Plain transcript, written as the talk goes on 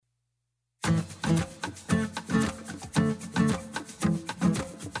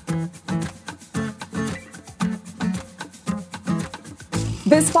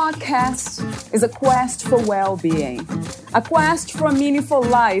This podcast is a quest for well-being, a quest for a meaningful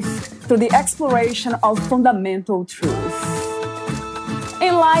life through the exploration of fundamental truth.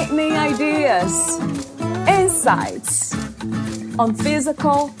 Enlightening ideas, insights on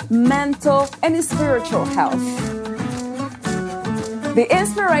physical, mental, and spiritual health. The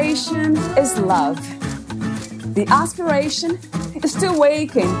inspiration is love. The aspiration is to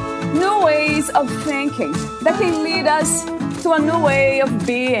awaken new ways of thinking that can lead us to a new way of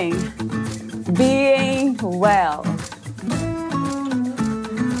being well.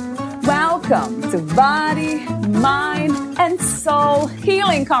 Welcome to Body, Mind, and Soul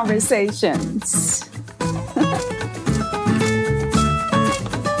Healing Conversations.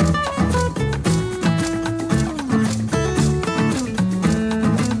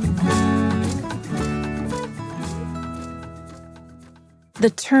 The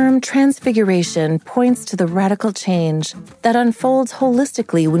term transfiguration points to the radical change that unfolds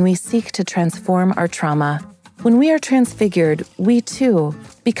holistically when we seek to transform our trauma. When we are transfigured, we too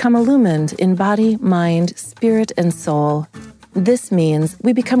become illumined in body, mind, spirit, and soul. This means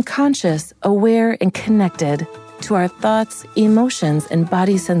we become conscious, aware, and connected to our thoughts, emotions, and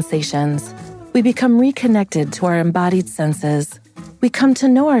body sensations. We become reconnected to our embodied senses. We come to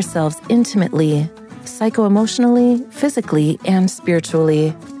know ourselves intimately, psycho-emotionally, physically, and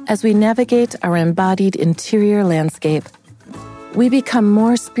spiritually, as we navigate our embodied interior landscape. We become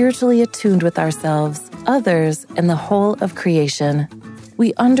more spiritually attuned with ourselves, others, and the whole of creation.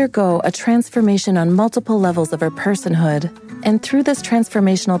 We undergo a transformation on multiple levels of our personhood, and through this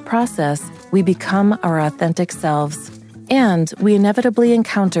transformational process, we become our authentic selves. And we inevitably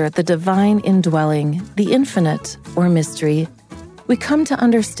encounter the divine indwelling, the infinite, or mystery. We come to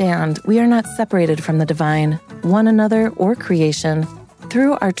understand we are not separated from the divine, one another, or creation.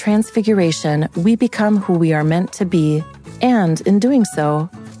 Through our transfiguration, we become who we are meant to be, and in doing so,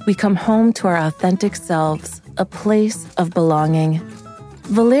 we come home to our authentic selves, a place of belonging.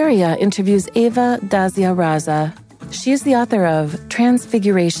 Valeria interviews Eva Dazia-Raza. She is the author of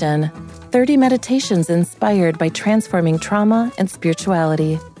Transfiguration, 30 Meditations Inspired by Transforming Trauma and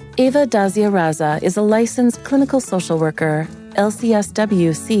Spirituality. Eva Dazia-Raza is a licensed clinical social worker,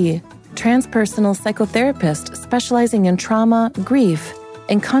 LCSWC, transpersonal psychotherapist specializing in trauma, grief,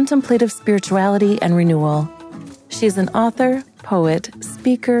 and contemplative spirituality and renewal. She is an author, poet,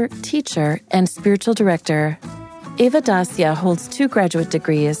 speaker, teacher, and spiritual director. Eva Dazia holds 2 graduate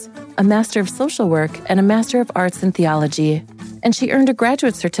degrees, a Master of Social Work and a Master of Arts in Theology, and she earned a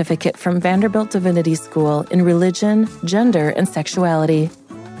graduate certificate from Vanderbilt Divinity School in Religion, Gender, and Sexuality.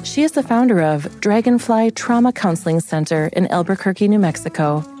 She is the founder of Dragonfly Trauma Counseling Center in Albuquerque, New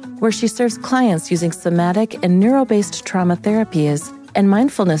Mexico, where she serves clients using somatic and neuro-based trauma therapies and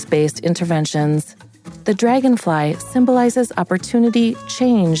mindfulness-based interventions. The dragonfly symbolizes opportunity,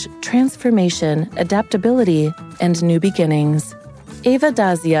 change, transformation, adaptability, and new beginnings. Eva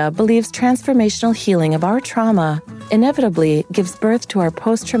Dazia believes transformational healing of our trauma inevitably gives birth to our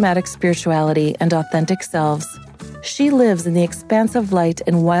post-traumatic spirituality and authentic selves. She lives in the expansive light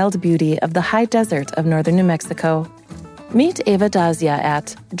and wild beauty of the high desert of northern New Mexico. Meet Eva Dazia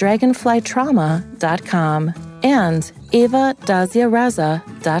at dragonflytrauma.com and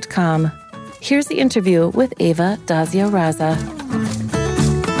evadaziaraza.com. Here's the interview with Eva Dazia-Raza.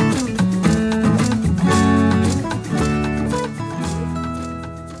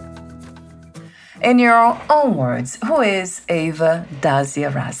 In your own words, who is Eva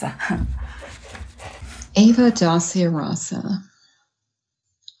Dazia-Raza? Eva Dazia-Raza.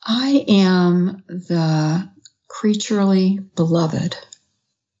 I am the creaturely beloved.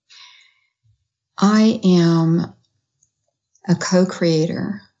 I am a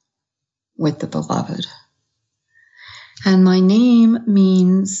co-creator with the beloved. And my name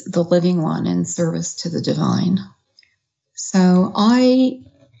means the living one in service to the divine. So I,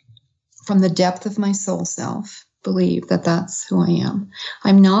 from the depth of my soul self, believe that that's who I am.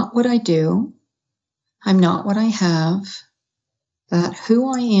 I'm not what I do. I'm not what I have, that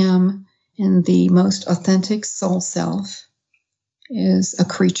who I am in the most authentic soul self is a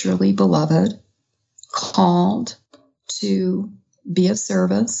creaturely beloved, called to be of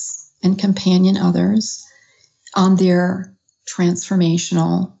service and companion others on their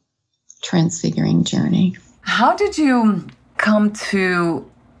transformational, transfiguring journey. How did you come to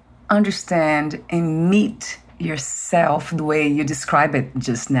understand and meet yourself the way you described it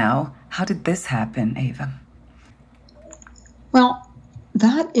just now? How did this happen, Eva? Well,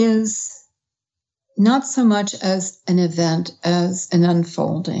 that is not so much as an event as an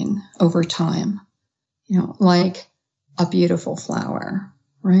unfolding over time, like a beautiful flower,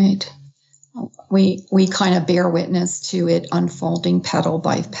 right? we kind of bear witness to it unfolding petal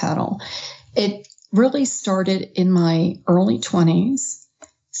by petal. It really started in my early 20s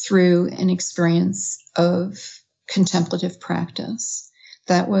through an experience of contemplative practice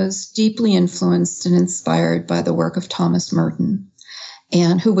that was deeply influenced and inspired by the work of Thomas Merton,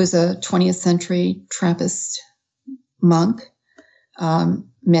 and who was a 20th century Trappist monk,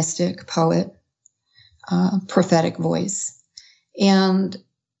 mystic, poet, prophetic voice. And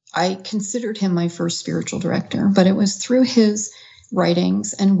I considered him my first spiritual director, but it was through his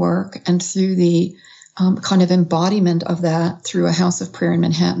writings and work and through the kind of embodiment of that through a house of prayer in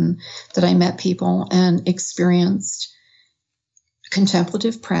Manhattan that I met people and experienced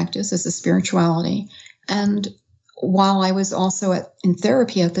contemplative practice as a spirituality. And while I was also in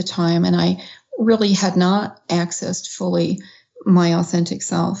therapy at the time, and I really had not accessed fully my authentic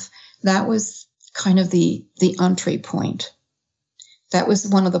self, that was kind of the entree point. That was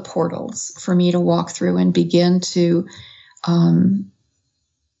one of the portals for me to walk through and begin to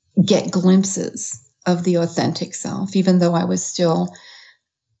get glimpses of the authentic self, even though I was still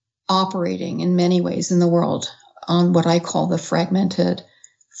operating in many ways in the world on what I call the fragmented,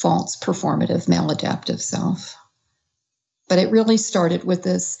 false, performative, maladaptive self. But it really started with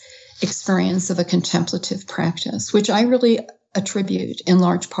this experience of a contemplative practice, which I really attribute in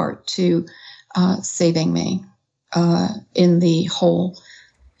large part to saving me in the whole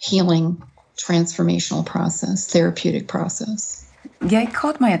healing, transformational process, therapeutic process. Yeah, it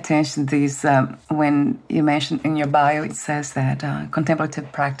caught my attention, this, when you mentioned in your bio, it says that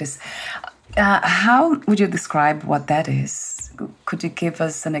contemplative practice. How would you describe what that is? Could you give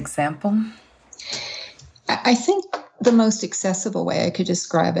us an example? I think the most accessible way I could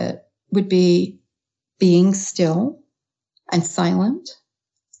describe it would be being still and silent.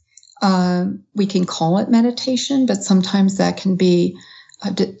 We can call it meditation, but sometimes that can be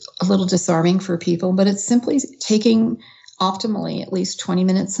a little disarming for people. But it's simply taking optimally at least 20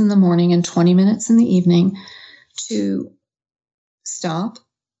 minutes in the morning and 20 minutes in the evening to stop,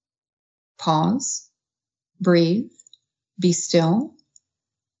 pause, breathe, be still,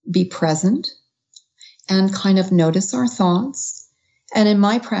 be present, and kind of notice our thoughts. And in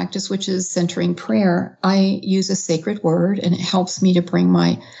my practice, which is centering prayer, I use a sacred word, and it helps me to bring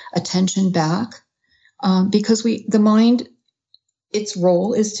my attention back because the mind, its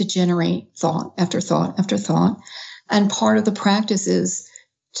role is to generate thought after thought after thought. And part of the practice is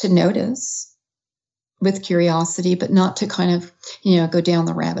to notice with curiosity, but not to kind of, go down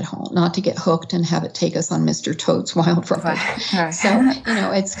the rabbit hole, not to get hooked and have it take us on Mr. Toad's Wild Ride. Right. So,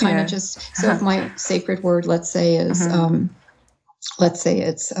 it's kind of just, so if my sacred word, let's say is,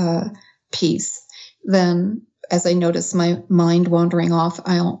 it's peace, then as I notice my mind wandering off,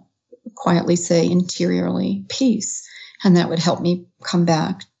 I'll quietly say interiorly peace. And that would help me come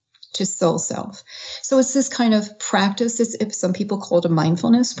back to soul self. So it's this kind of practice. If some people call it a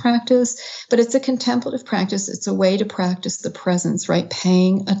mindfulness practice, but it's a contemplative practice. It's a way to practice the presence, right?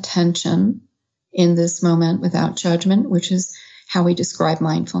 Paying attention in this moment without judgment, which is how we describe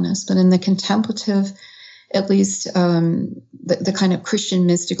mindfulness. But in the contemplative, at least the kind of Christian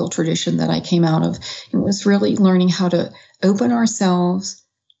mystical tradition that I came out of, it was really learning how to open ourselves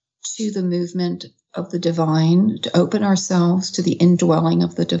to the movement of the divine, to open ourselves to the indwelling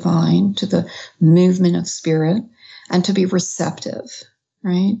of the divine, to the movement of spirit, and to be receptive,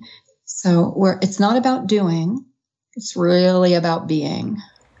 right? So it's not about doing, it's really about being.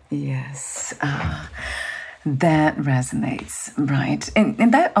 Yes, that resonates, right?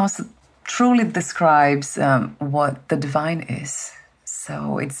 And that also truly describes what the divine is.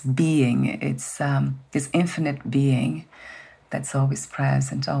 So it's being, it's this infinite being that's always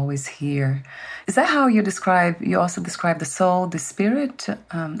present, always here. Is that how you also describe the soul, the spirit,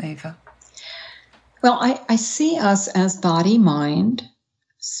 Eva? Well, I see us as body, mind,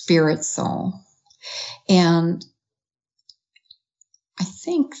 spirit, soul. And I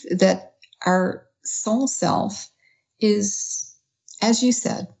think that our soul self is, as you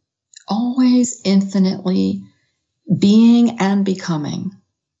said, always infinitely being and becoming,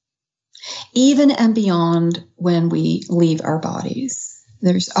 even and beyond when we leave our bodies.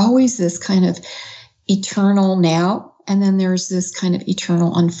 There's always this kind of eternal now, and then there's this kind of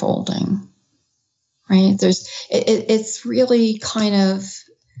eternal unfolding, right? It's really kind of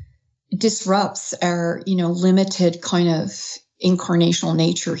disrupts our, limited kind of incarnational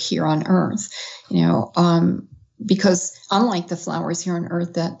nature here on earth, because unlike the flowers here on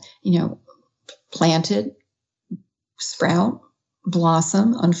earth that, planted, sprout,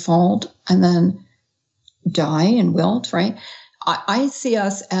 blossom, unfold, and then die and wilt, right? I see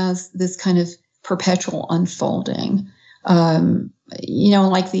us as this kind of perpetual unfolding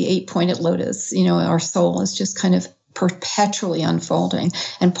like the 8-pointed lotus, our soul is just kind of perpetually unfolding.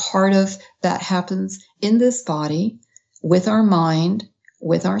 And part of that happens in this body, with our mind,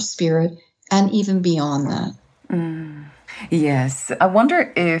 with our spirit, and even beyond that. Yes. I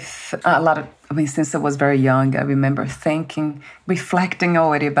wonder if since I was very young, I remember reflecting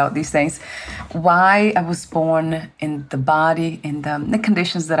already about these things, why I was born in the body, in the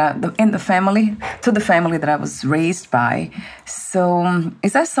conditions in the family that I was raised by. So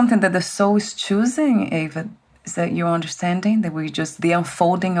is that something that the soul is choosing, Ava? Is that your understanding, that the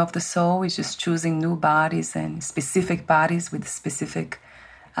unfolding of the soul is just choosing new bodies and specific bodies with specific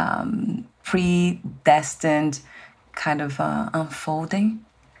predestined kind of unfolding?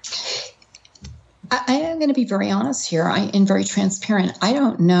 I am going to be very honest here and very transparent. I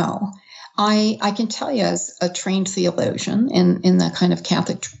don't know. I can tell you, as a trained theologian in the kind of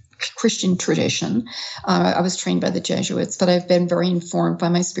Catholic Christian tradition, I was trained by the Jesuits, but I've been very informed by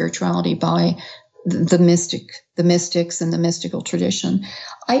my spirituality by the mystics and the mystical tradition.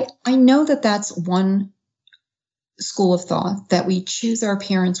 I know that that's one school of thought, that we choose our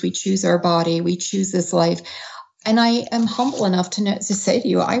parents, we choose our body, we choose this life. And I am humble enough to say to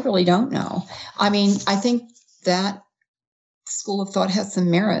you, I really don't know. I mean, I think that school of thought has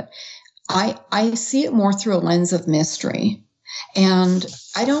some merit. I see it more through a lens of mystery. And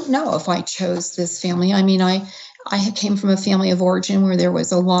I don't know if I chose this family. I mean, I came from a family of origin where there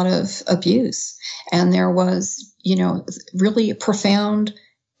was a lot of abuse, and there was, really profound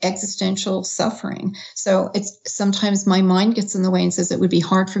existential suffering. So it's sometimes my mind gets in the way and says it would be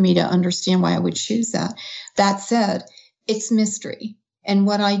hard for me to understand why I would choose that. That said, it's mystery. And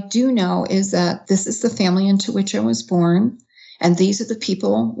what I do know is that this is the family into which I was born. And these are the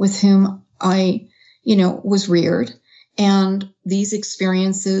people with whom I, was reared. And these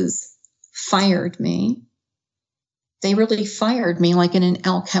experiences fired me. They really fired me, like in an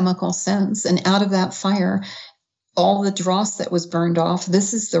alchemical sense. And out of that fire, all the dross that was burned off,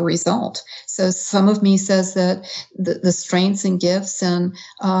 this is the result. So some of me says that the strengths and gifts and,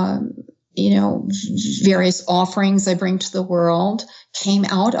 various offerings I bring to the world came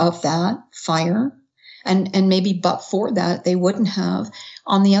out of that fire. And maybe but for that, they wouldn't have.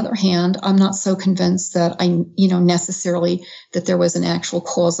 On the other hand, I'm not so convinced that necessarily that there was an actual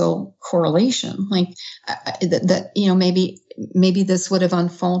causal correlation. Like maybe this would have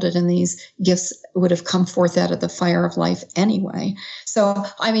unfolded and these gifts would have come forth out of the fire of life anyway. So,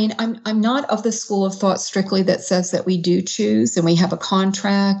 I mean, I'm not of the school of thought strictly that says that we do choose and we have a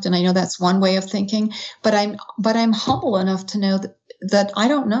contract. And I know that's one way of thinking, but I'm humble enough to know that I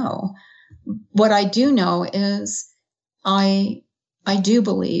don't know. What I do know is I do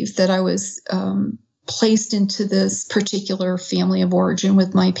believe that I was placed into this particular family of origin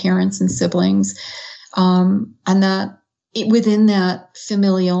with my parents and siblings, and that within that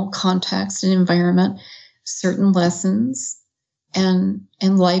familial context and environment, certain lessons and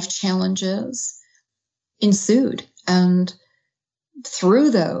life challenges ensued. And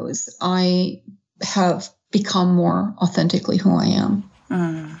through those, I have become more authentically who I am.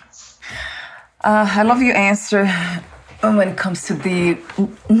 I love your answer when it comes to the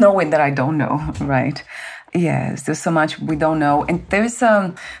knowing that I don't know, right? Yes, there's so much we don't know. And there's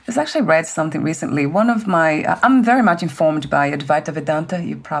actually read something recently. One of my, I'm very much informed by Advaita Vedanta.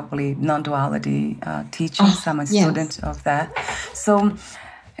 You probably non-duality teachings. I'm a student of that. So,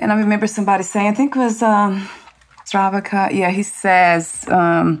 and I remember somebody saying, I think it was Stravaka. Yeah, he says,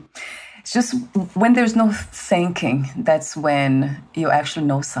 it's just when there's no thinking, that's when you actually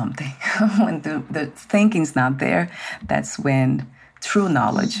know something. When the thinking's not there, that's when true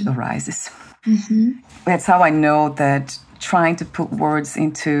knowledge arises. Mm-hmm. That's how I know that trying to put words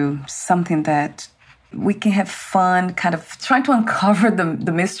into something that we can have fun, kind of trying to uncover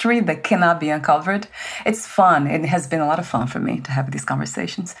the mystery that cannot be uncovered. It's fun. It has been a lot of fun for me to have these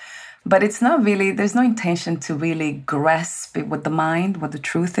conversations. But it's not really, there's no intention to really grasp it with the mind, what the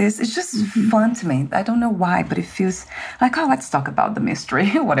truth is. It's just fun to me. I don't know why, but it feels like, oh, let's talk about the mystery,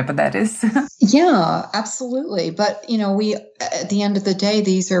 whatever that is. Yeah, absolutely. But, we, at the end of the day,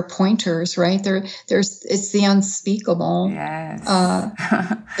 these are pointers, right? It's the unspeakable. Yes.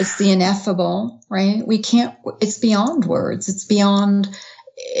 It's the ineffable, right? It's beyond words. It's beyond,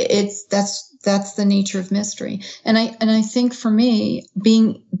 that's the nature of mystery. And I think for me,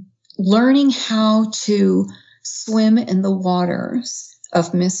 learning how to swim in the waters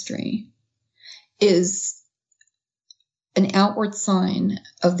of mystery is an outward sign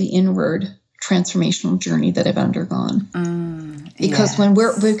of the inward transformational journey that I've undergone. Because when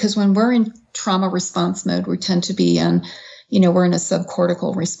we're in trauma response mode, we tend to be in, we're in a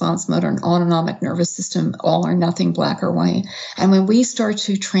subcortical response mode or an autonomic nervous system, all or nothing, black or white. And when we start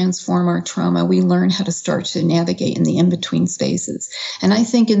to transform our trauma, we learn how to start to navigate in the in-between spaces. And I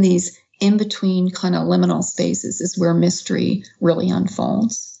think in these in-between kind of liminal spaces is where mystery really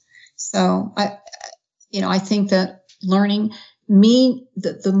unfolds. So I think that learning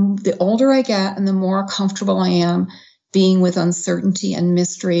the older I get and the more comfortable I am being with uncertainty and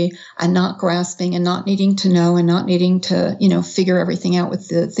mystery and not grasping and not needing to know and not needing to, figure everything out with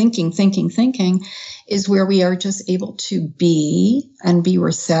the thinking is where we are just able to be and be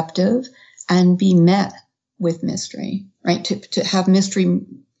receptive and be met with mystery, right? To have mystery,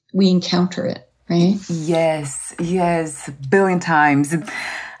 we encounter it, right? Yes, billion times.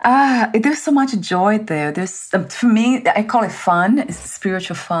 There's so much joy there. There's, for me, I call it fun. It's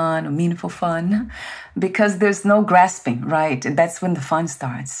spiritual fun or meaningful fun because there's no grasping, right? That's when the fun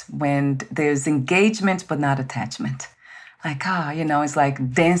starts, when there's engagement but not attachment. Like, it's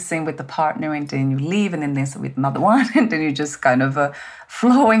like dancing with the partner and then you leave and then dancing with another one and then you're just kind of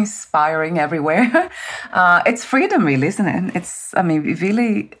flowing, spiraling everywhere. It's freedom, really, isn't it? It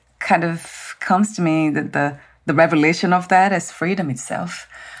really kind of comes to me that the revelation of that is freedom itself.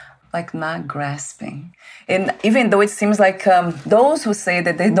 Like not grasping. And even though it seems like those who say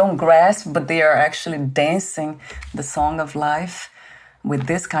that they don't grasp, but they are actually dancing the song of life with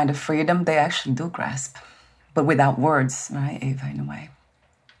this kind of freedom, they actually do grasp, but without words, right, Eva, in a way.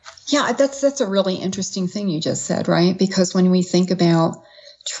 Yeah, that's a really interesting thing you just said, right? Because when we think about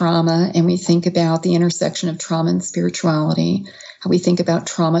trauma and we think about the intersection of trauma and spirituality, how we think about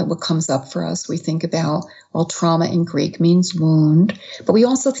trauma, what comes up for us, we think about, trauma in Greek means wound, but we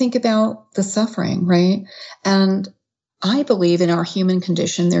also think about the suffering, right? And I believe in our human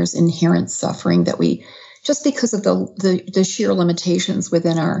condition, there's inherent suffering that we, just because of the sheer limitations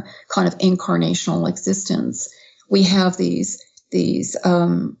within our kind of incarnational existence, we have these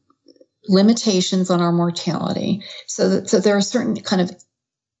limitations on our mortality. So there are certain kind of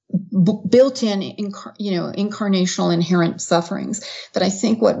built-in, incarnational inherent sufferings. But I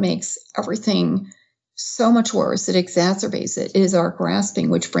think what makes everything so much worse, it exacerbates it, is our grasping,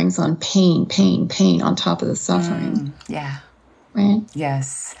 which brings on pain on top of the suffering. Yeah. Right?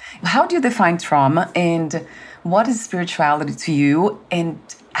 Yes. How do you define trauma and what is spirituality to you and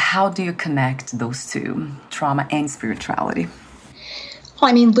how do you connect those two, trauma and spirituality?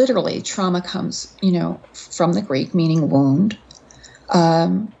 Well, literally, trauma comes, from the Greek meaning wound.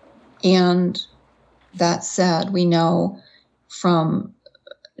 And that said, we know from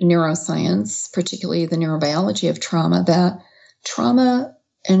neuroscience, particularly the neurobiology of trauma, that trauma,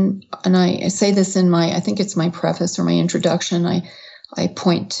 and I say this in I think it's my preface or my introduction, I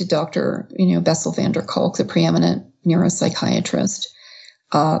point to Dr. Bessel van der Kolk, the preeminent neuropsychiatrist,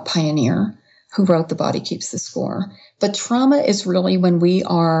 pioneer, who wrote The Body Keeps the Score. But trauma is really when we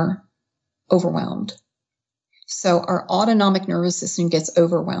are overwhelmed. So our autonomic nervous system gets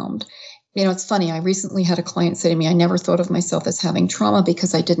overwhelmed. It's funny. I recently had a client say to me, I never thought of myself as having trauma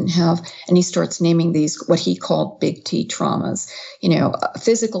because I didn't have, and he starts naming these, what he called big T traumas,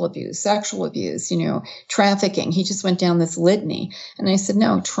 physical abuse, sexual abuse, trafficking. He just went down this litany. And I said,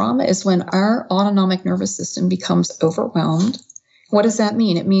 no, trauma is when our autonomic nervous system becomes overwhelmed. What does that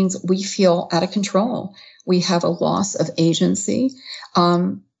mean? It means we feel out of control. We have a loss of agency.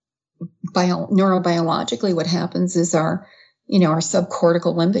 Neurobiologically, what happens is our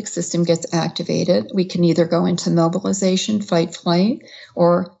subcortical limbic system gets activated. We can either go into mobilization, fight, flight,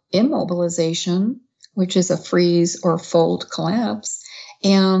 or immobilization, which is a freeze or fold collapse.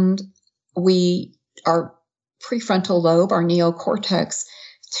 And our prefrontal lobe, our neocortex,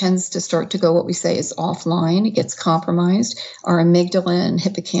 tends to start to go what we say is offline. It gets compromised. Our amygdala and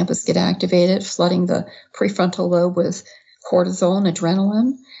hippocampus get activated, flooding the prefrontal lobe with cortisol and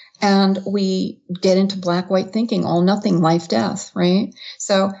adrenaline. And we get into black-white thinking, all nothing, life, death, right?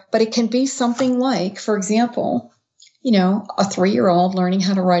 So, but it can be something like, for example, a 3-year-old learning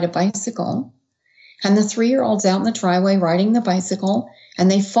how to ride a bicycle. And the 3-year-old's out in the driveway riding the bicycle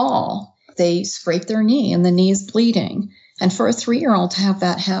and they fall. They scrape their knee and the knee is bleeding. And for a 3-year-old to have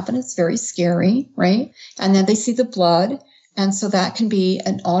that happen, it's very scary, right? And then they see the blood. And so that can be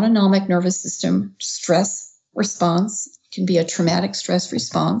an autonomic nervous system stress response. Can be a traumatic stress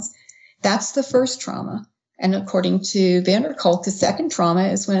response. That's the first trauma. And according to van der Kolk, the second trauma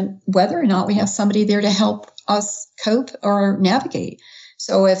is when whether or not we have somebody there to help us cope or navigate.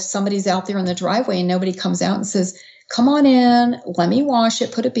 So if somebody's out there in the driveway and nobody comes out and says, come on in, let me wash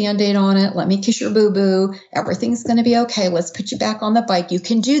it, put a Band-Aid on it, let me kiss your boo-boo, everything's going to be okay, let's put you back on the bike, you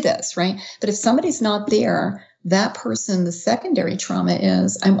can do this, right? But if somebody's not there, that person, the secondary trauma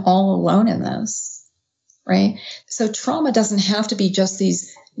is, I'm all alone in this. right? So trauma doesn't have to be just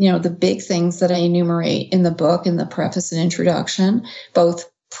these, the big things that I enumerate in the book, in the preface and introduction,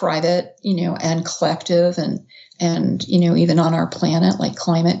 both private, and collective and even on our planet, like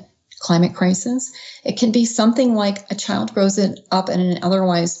climate crisis. It can be something like a child grows up in an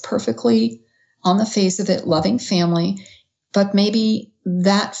otherwise perfectly, on the face of it, loving family, but maybe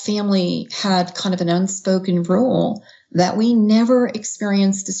that family had kind of an unspoken rule that we never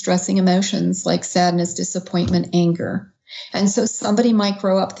experience distressing emotions like sadness, disappointment, anger. And so somebody might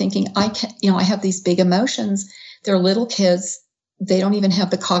grow up thinking, I have these big emotions. They're little kids. They don't even have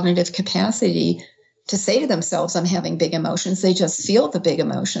the cognitive capacity to say to themselves, I'm having big emotions. They just feel the big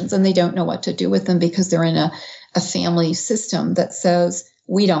emotions and they don't know what to do with them because they're in a family system that says,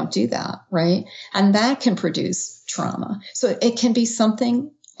 we don't do that, right? And that can produce trauma. So it can be something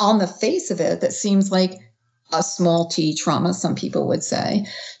on the face of it that seems like a small t trauma, some people would say,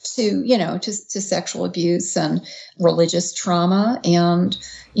 to sexual abuse and religious trauma and,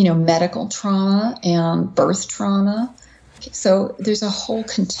 medical trauma and birth trauma. So there's a whole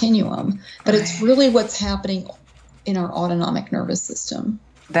continuum, but it's really what's happening in our autonomic nervous system.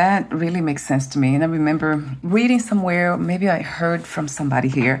 That really makes sense to me. And I remember reading somewhere, maybe I heard from somebody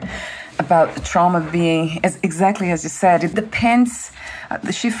here, about trauma being, exactly as you said, it depends.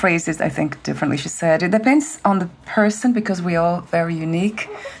 She phrased it, I think, differently. She said, it depends on the person because we're all very unique.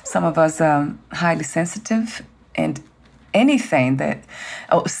 Some of us are highly sensitive, and anything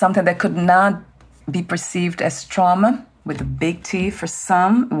something that could not be perceived as trauma with a big T for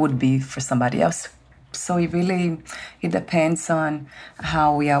some would be for somebody else. So it depends on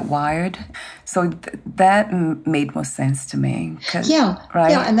how we are wired. So that made more sense to me. Right? Yeah,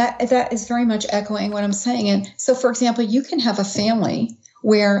 and that is very much echoing what I'm saying. And so, for example, you can have a family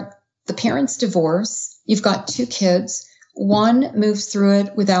where the parents divorce, you've got 2 kids, one moves through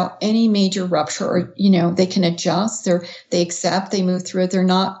it without any major rupture, or, they can adjust, they accept, they move through it, they're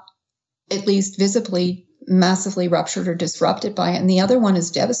not, at least visibly, massively ruptured or disrupted by it, and the other one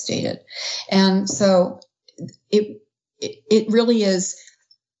is devastated. And so it really is,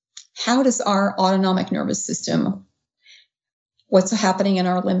 how does our autonomic nervous system, what's happening in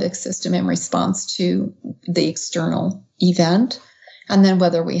our limbic system in response to the external event, and then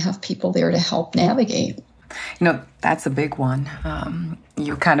whether we have people there to help navigate. That's a big one.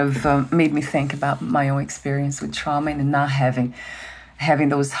 You kind of made me think about my own experience with trauma and not having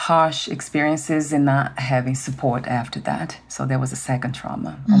those harsh experiences and not having support after that. So there was a second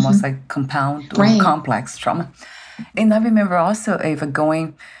trauma, almost like compound or complex trauma. And I remember also, Ava,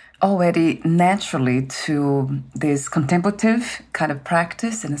 going already naturally to this contemplative kind of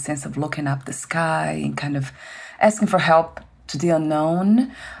practice in the sense of looking up the sky and kind of asking for help to the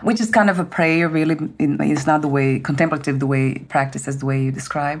unknown, which is kind of a prayer, really. It's not the way contemplative, the way practice as the way you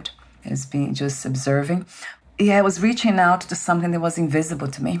described, as being just observing. Yeah, I was reaching out to something that was invisible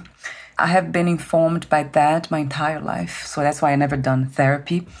to me. I have been informed by that my entire life. So that's why I never done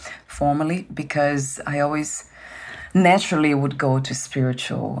therapy formally, because I always naturally would go to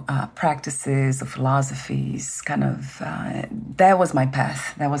spiritual practices or philosophies, kind of, that was my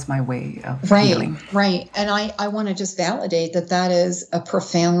path. That was my way of healing. Right. And I want to just validate that is a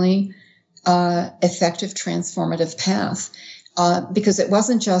profoundly effective, transformative path, because it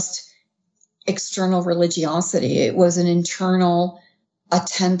wasn't just external religiosity. It was an internal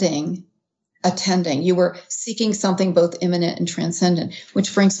attending. You were seeking something both immanent and transcendent,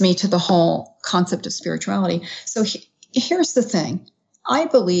 which brings me to the whole concept of spirituality. So here's the thing. I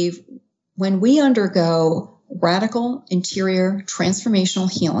believe when we undergo radical interior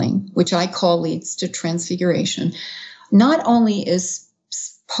transformational healing, which I call leads to transfiguration, not only is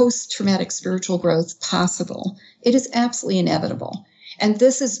post-traumatic spiritual growth possible, it is absolutely inevitable. And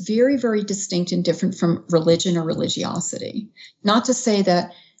this is very, very distinct and different from religion or religiosity. Not to say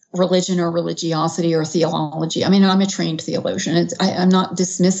that religion or religiosity or theology, I'm a trained theologian. I'm not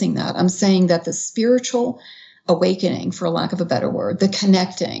dismissing that. I'm saying that the spiritual awakening, for lack of a better word, the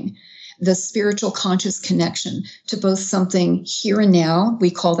connecting, the spiritual conscious connection to both something here and now,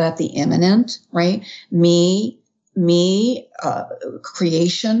 we call that the immanent, right? Me,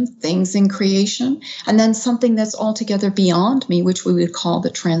 creation, things in creation, and then something that's altogether beyond me, which we would call the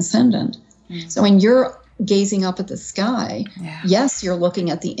transcendent. Mm-hmm. So when you're gazing up at the sky, yes, you're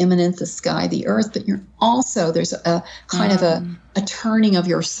looking at the immanent, the sky, the earth, but you're also, there's a kind of a turning of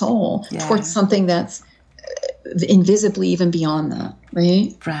your soul towards something that's invisibly even beyond that,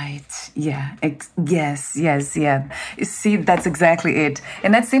 right? Right. Yeah. Yes. Yeah. You see, that's exactly it.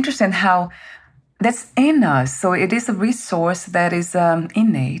 And that's interesting how that's in us. So it is a resource that is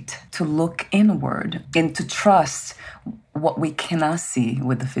innate to look inward and to trust what we cannot see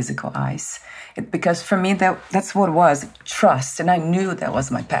with the physical eyes. Because for me, that's what it was, trust. And I knew that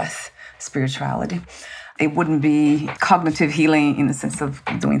was my path, spirituality. It wouldn't be cognitive healing in the sense of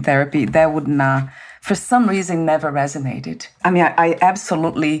doing therapy. That would not, for some reason, never resonated. I mean, I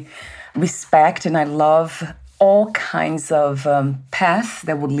absolutely respect and I love all kinds of paths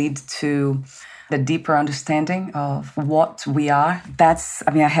that would lead to the deeper understanding of what we are.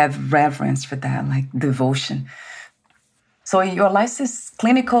 I have reverence for that, like devotion. So you're a licensed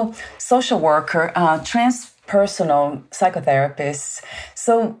clinical social worker, transpersonal psychotherapist.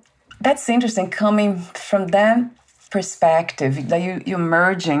 So that's interesting coming from that perspective, that you're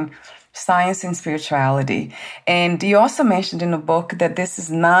merging science and spirituality. And you also mentioned in the book that this is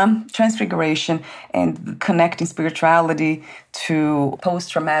not transfiguration and connecting spirituality to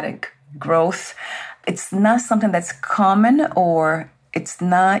post-traumatic growth. It's not something that's common, or it's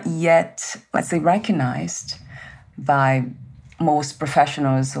not yet, let's say, recognized by most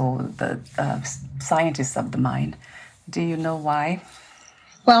professionals or the scientists of the mind. Do you know why?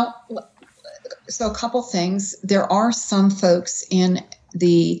 Well, so a couple things. There are some folks in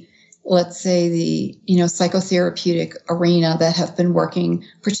the, let's say, the psychotherapeutic arena that have been working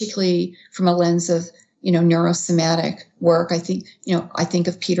particularly from a lens of neurosomatic work. I think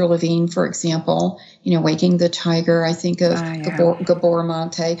of Peter Levine, for example, Waking the Tiger. I think of Gabor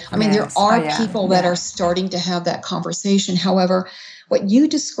Mate. I mean, there are people that are starting to have that conversation. However, what you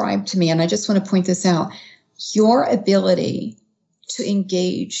described to me, and I just want to point this out, your ability to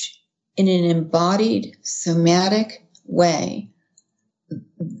engage in an embodied somatic way,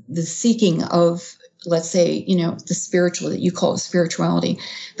 the seeking of, let's say, the spiritual, that you call it spirituality,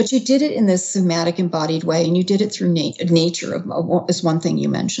 but you did it in this somatic embodied way, and you did it through nature is one thing you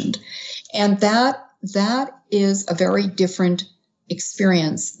mentioned. And that is a very different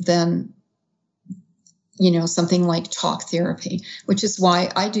experience than, something like talk therapy, which is why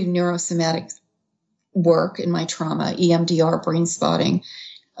I do neurosomatic work in my trauma, EMDR, brain spotting,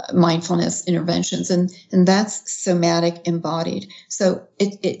 mindfulness interventions, and that's somatic embodied. So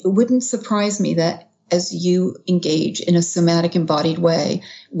it wouldn't surprise me that as you engage in a somatic embodied way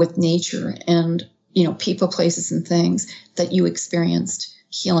with nature and, people, places, and things, that you experienced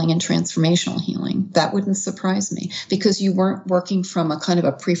healing and transformational healing. That wouldn't surprise me, because you weren't working from a kind of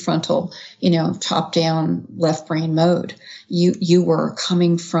a prefrontal, top-down left brain mode. You were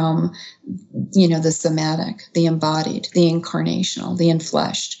coming from, the somatic, the embodied, the incarnational, the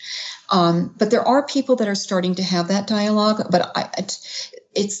enfleshed. But there are people that are starting to have that dialogue, but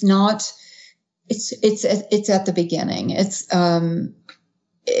it's not. It's at the beginning.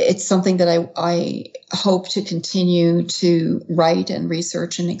 It's something that I hope to continue to write and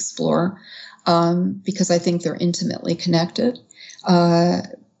research and explore, because I think they're intimately connected.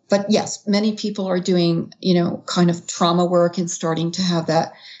 But yes, many people are doing, kind of trauma work and starting to have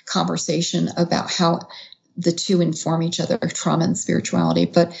that conversation about how the two inform each other, trauma and spirituality.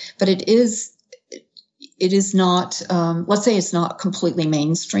 But it is not, let's say it's not completely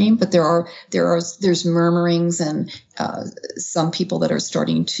mainstream, but there's murmurings and some people that are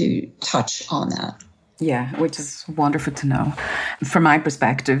starting to touch on that. Yeah, which is wonderful to know. From my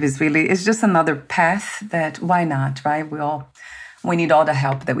perspective, it's just another path that, why not, right? We need all the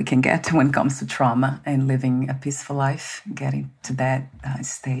help that we can get when it comes to trauma and living a peaceful life, getting to that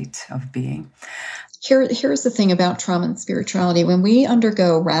state of being. Here's the thing about trauma and spirituality. When we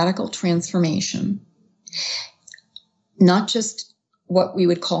undergo radical transformation, not just what we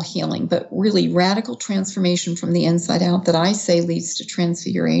would call healing, but really radical transformation from the inside out, that I say leads to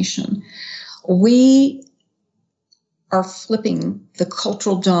transfiguration, we are flipping the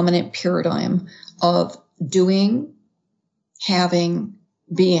cultural dominant paradigm of doing, having,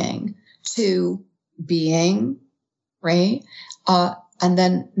 being, to being, right? And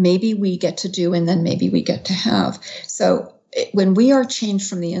then maybe we get to do, and then maybe we get to have. So when we are changed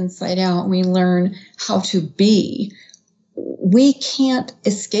from the inside out, we learn how to be. We can't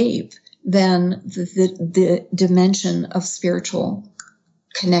escape then the dimension of spiritual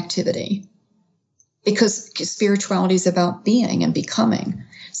connectivity, because spirituality is about being and becoming.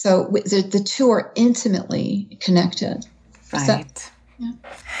 So the two are intimately connected. Right. Yeah.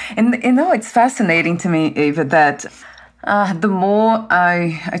 And it's fascinating to me, Eva, that the more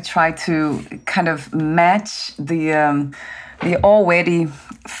I try to kind of match the already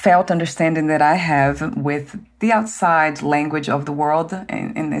felt understanding that I have with the outside language of the world,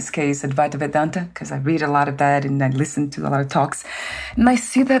 in this case, Advaita Vedanta, because I read a lot of that and I listen to a lot of talks. And I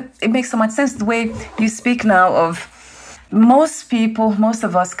see that it makes so much sense the way you speak now of most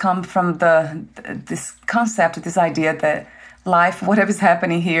of us come from this concept, this idea that life, whatever is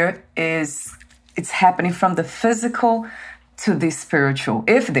happening here, is it's happening from the physical to the spiritual,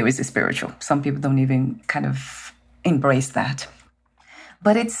 if there is a spiritual. Some people don't even kind of embrace that.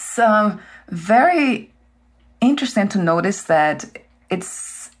 But it's very interesting to notice that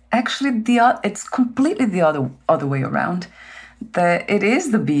it's actually it's completely the other way around. That it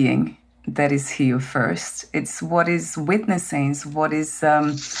is the being that is here first. It's what is witnessing, it's what is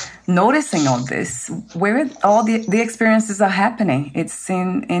noticing all this, where all the experiences are happening. It's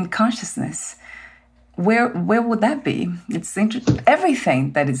in consciousness. Where would that be? It's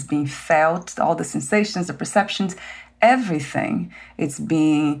everything that is being felt, all the sensations, the perceptions, everything. It's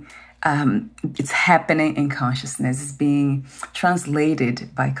being, it's happening in consciousness. It's being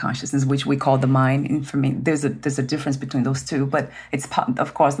translated by consciousness, which we call the mind. And for me, there's a difference between those two, but it's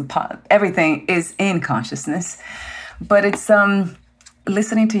of course everything is in consciousness. But it's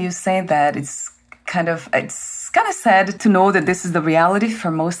listening to you say that it's kind of sad to know that this is the reality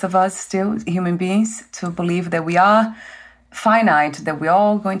for most of us still, human beings, to believe that we are finite, that we're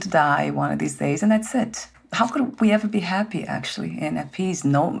all going to die one of these days, and that's it. How could we ever be happy, actually, and at peace,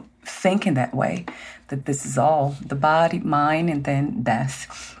 thinking that way, that this is all the body, mind, and then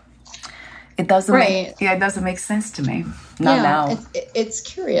death? It doesn't it doesn't make sense to me. Not now. It's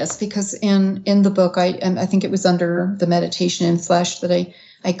curious because in the book, I think it was under the Meditation in Flesh that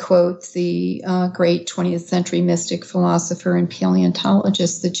I quote the great 20th century mystic, philosopher, and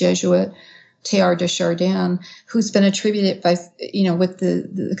paleontologist, the Jesuit Teilhard de Chardin, who's been attributed by, with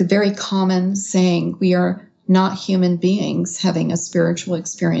the very common saying, we are not human beings having a spiritual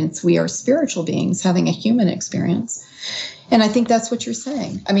experience. We are spiritual beings having a human experience. And I think that's what you're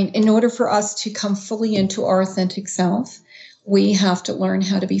saying. I mean, in order for us to come fully into our authentic self, we have to learn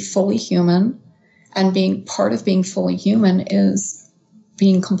how to be fully human. And being part of being fully human is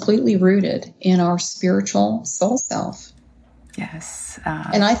being completely rooted in our spiritual soul self. Yes.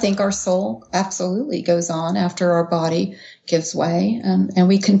 And I think our soul absolutely goes on after our body gives way, and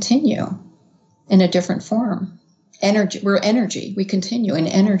we continue in a different form. We're energy. We continue in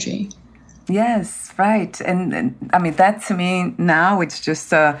energy. Yes, right. And I mean, that to me now, it's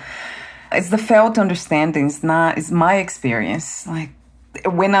just, it's the felt understanding. It's my experience. Like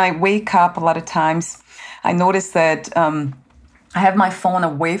when I wake up, a lot of times I notice that I have my phone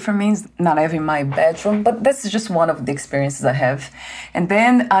away from me, not having my bedroom, but this is just one of the experiences I have. And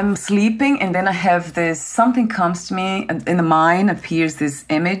then I'm sleeping, and then I have this, something comes to me, and in the mind appears this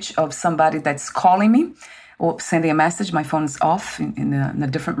image of somebody that's calling me or sending a message. My phone is off in a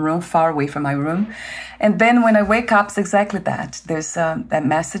different room, far away from my room. And then when I wake up, it's exactly that. There's that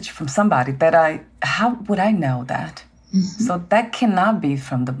message from somebody that how would I know that? Mm-hmm. So that cannot be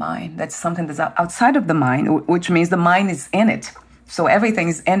from the mind. That's something that's outside of the mind, which means the mind is in it. So everything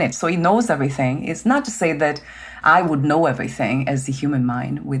is in it. So it knows everything. It's not to say that I would know everything as the human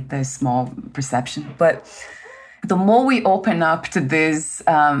mind with the small perception. But the more we open up to this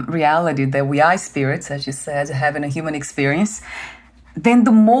reality that we are spirits, as you said, having a human experience, then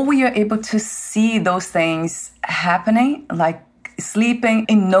the more we are able to see those things happening, like sleeping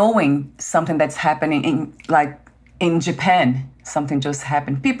and knowing something that's happening in Japan, something just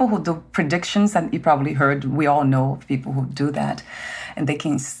happened. People who do predictions, and you probably heard, we all know of people who do that, and they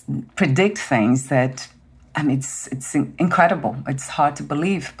can predict things that, I mean, it's incredible. It's hard to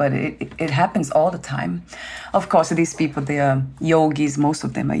believe, but it happens all the time. Of course, these people, they are yogis. Most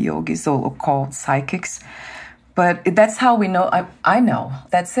of them are yogis or called psychics. But that's how we know. I know.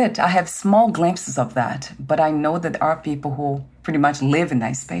 That's it. I have small glimpses of that, but I know that there are people who pretty much live in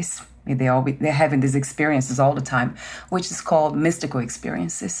that space. They're having these experiences all the time, which is called mystical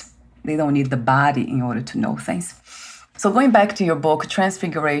experiences. They don't need the body in order to know things. So going back to your book,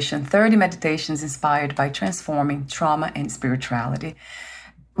 Transfiguration, 30 Meditations Inspired by Transforming Trauma and Spirituality.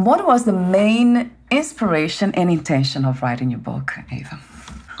 What was the main inspiration and intention of writing your book, Eva?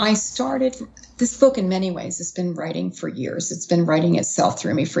 I started this book in many ways has been writing for years. It's been writing itself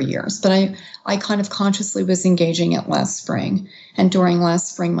through me for years. But I kind of consciously was engaging it last spring. And during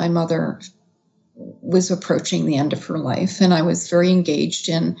last spring, my mother was approaching the end of her life. And I was very engaged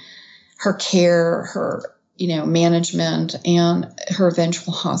in her care, her management, and her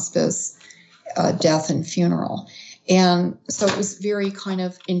eventual hospice, death and funeral. And so it was very kind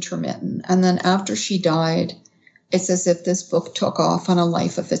of intermittent. And then after she died, it's as if this book took off on a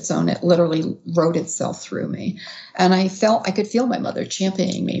life of its own. It literally wrote itself through me. And I could feel my mother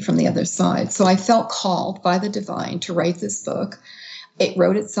championing me from the other side. So I felt called by the divine to write this book. It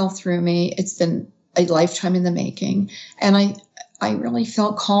wrote itself through me. It's been a lifetime in the making. And I really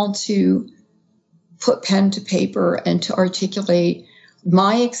felt called to put pen to paper and to articulate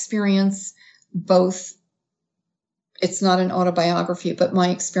my experience, both it's not an autobiography, but my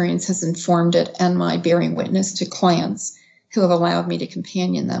experience has informed it, and my bearing witness to clients who have allowed me to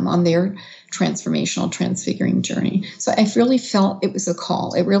companion them on their transformational, transfiguring journey. So I really felt it was a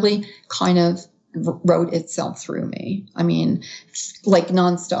call. It really kind of wrote itself through me. I mean, like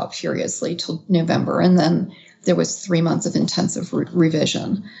nonstop, furiously till November. And then there was 3 months of intensive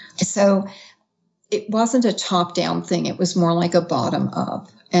revision. So it wasn't a top-down thing. It was more like a bottom-up,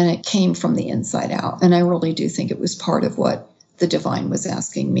 and it came from the inside out. And I really do think it was part of what the divine was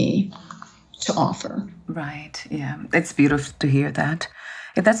asking me to offer. Right, yeah. It's beautiful to hear that.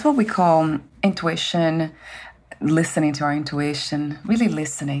 That's what we call intuition, listening to our intuition, really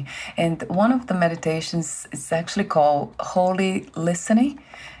listening. And one of the meditations is actually called Holy Listening.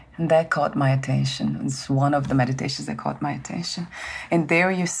 And that caught my attention. It's one of the meditations that caught my attention. And there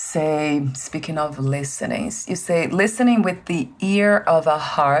you say, speaking of listening, you say, listening with the ear of a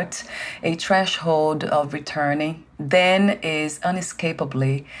heart, a threshold of returning, then is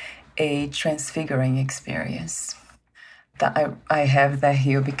unescapably a transfiguring experience. I have that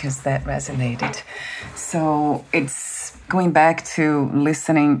here because that resonated. So it's going back to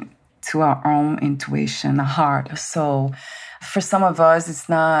listening to our own intuition, a heart, a soul. For some of us,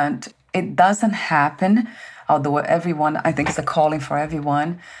 it doesn't happen, although everyone, I think it's a calling for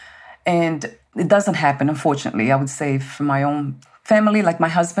everyone. And it doesn't happen, unfortunately, I would say, for my own family, like my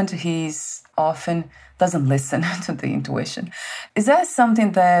husband, he's often doesn't listen to the intuition. Is that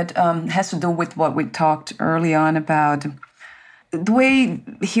something that has to do with what we talked early on about the way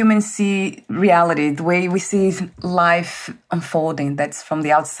humans see reality, the way we see life unfolding, that's from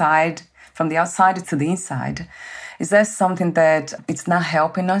the outside to the inside? Is that something that it's not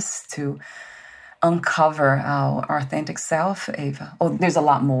helping us to uncover our authentic self, Ava? Or there's a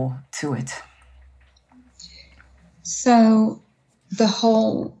lot more to it? So the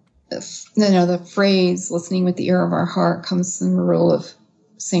whole, the phrase, listening with the ear of our heart, comes from the rule of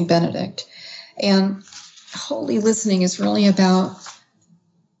St. Benedict. And holy listening is really about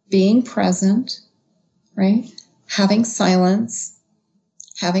being present, right? Having silence,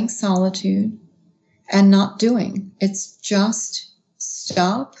 having solitude, and not doing. It's just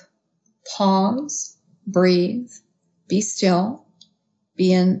stop, pause, breathe, be still,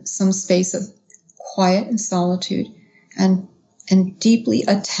 be in some space of quiet and solitude, and deeply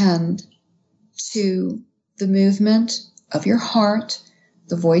attend to the movement of your heart,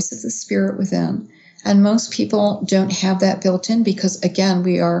 the voice of the spirit within. And most people don't have that built in because, again,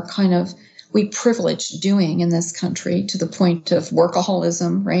 we privilege doing in this country to the point of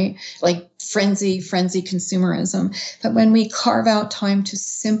workaholism, right? Like frenzy consumerism. But when we carve out time to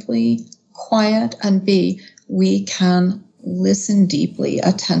simply quiet and be, we can listen deeply,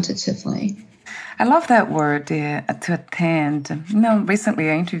 attentively. I love that word, to attend.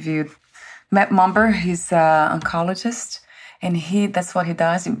 Recently I interviewed Matt Mumber. He's an oncologist. And that's what he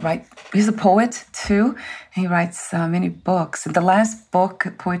does. He's a poet too. He writes many books. The last book,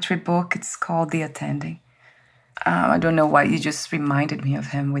 poetry book, it's called The Attending. I don't know why you just reminded me of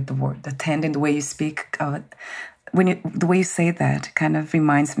him with the word attending. The way you speak of it, the way you say that, kind of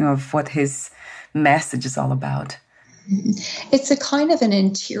reminds me of what his message is all about. It's a kind of an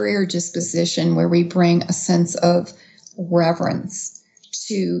interior disposition where we bring a sense of reverence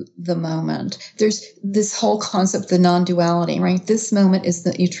to the moment. There's this whole concept, the non-duality, right? This moment is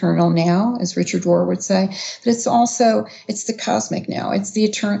the eternal now, as Richard Rohr would say, but it's the cosmic now. It's the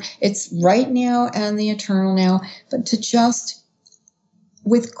eternal, it's right now and the eternal now, but to just,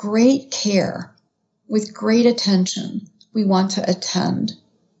 with great care, with great attention, we want to attend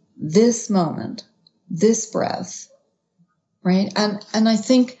this moment, this breath, right? And I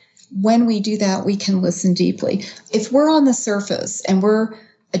think when we do that, we can listen deeply. If we're on the surface and we're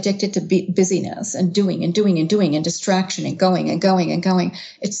addicted to busyness and doing and distraction and going,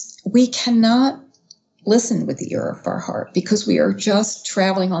 we cannot listen with the ear of our heart because we are just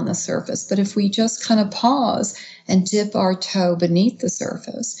traveling on the surface. But if we just kind of pause and dip our toe beneath the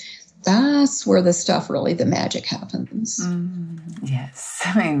surface, that's where the magic happens. Yes,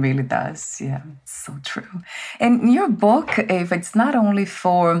 it really does. Yeah, it's so true. And your book, Ava, it's not only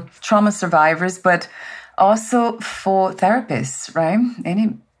for trauma survivors, but also for therapists, right?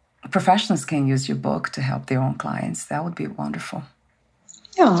 Any professionals can use your book to help their own clients. That would be wonderful.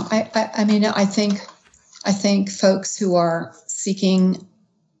 Yeah, I think folks who are seeking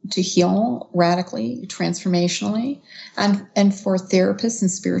to heal radically, transformationally, and for therapists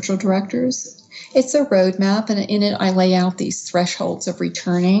and spiritual directors, It's a roadmap, and in it I lay out these thresholds of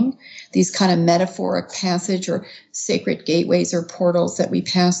returning, these kind of metaphoric passage or sacred gateways or portals that we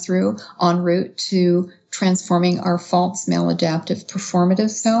pass through en route to transforming our false maladaptive performative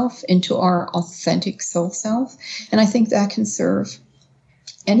self into our authentic soul self. And I think that can serve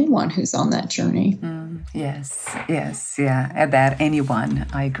anyone who's on that journey. Yes, yeah. At that, anyone,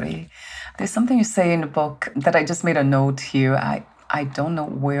 I agree. There's something you say in the book that I just made a note here. I don't know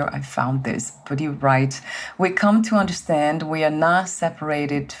where I found this, but you write, we come to understand we are not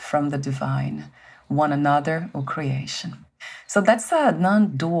separated from the divine, one another, or creation. So that's a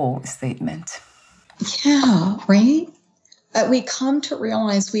non-dual statement. Yeah, right? We come to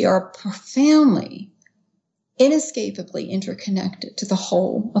realize we are profoundly, inescapably interconnected to the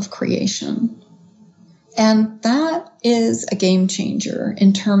whole of creation. And that is a game changer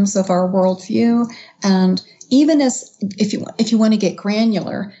in terms of our worldview. And even as, if you want to get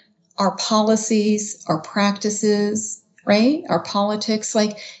granular, our policies, our practices, right? Our politics,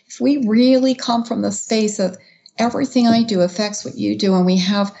 like if we really come from the space of everything I do affects what you do, and we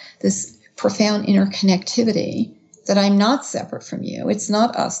have this profound interconnectivity, that I'm not separate from you. It's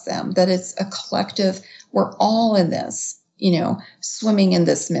not us, them, that it's a collective. We're all in this, swimming in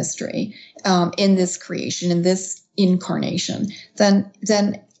this mystery, in this creation, in this incarnation.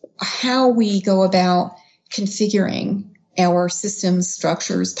 Then how we go about configuring our systems,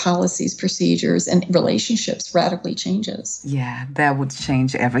 structures, policies, procedures, and relationships radically changes. Yeah, that would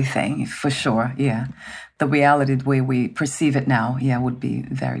change everything for sure. Yeah. The reality, the way we perceive it now, would be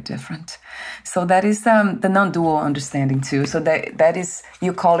very different. So that is the non-dual understanding too. So that is,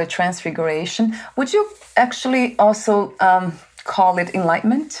 you call it transfiguration. Would you actually also call it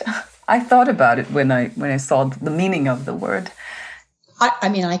enlightenment? I thought about it when I saw the meaning of the word.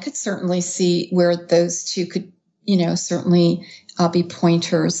 I could certainly see where those two could, certainly be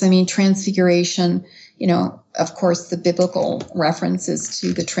pointers. I mean, transfiguration, of course, the biblical references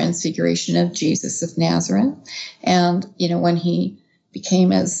to the transfiguration of Jesus of Nazareth. And, when he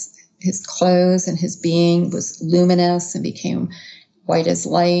became as his clothes and his being was luminous and became white as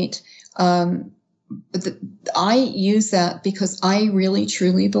light. I use that because I really,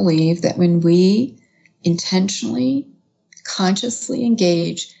 truly believe that when we intentionally, consciously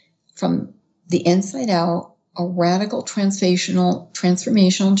engage from the inside out, a radical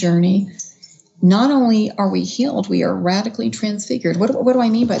transformational journey, not only are we healed, we are radically transfigured. What do I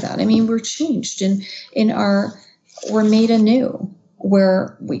mean by that? I mean, we're changed we're made anew,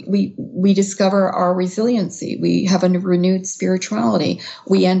 where we discover our resiliency. We have a renewed spirituality.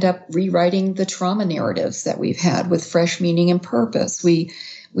 We end up rewriting the trauma narratives that we've had with fresh meaning and purpose. We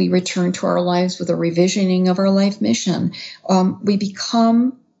return to our lives with a revisioning of our life mission. We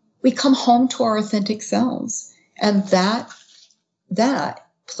come home to our authentic selves. And that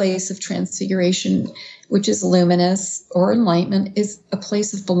place of transfiguration, which is luminous or enlightenment, is a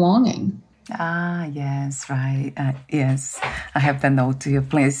place of belonging. Ah, yes, right. Yes, I have that note to a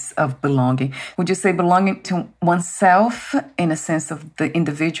place of belonging. Would you say belonging to oneself in a sense of the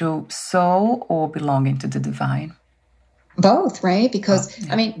individual soul, or belonging to the divine? Both, right? Because,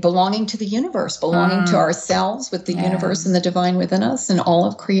 belonging to the universe, belonging to ourselves with the universe and the divine within us and all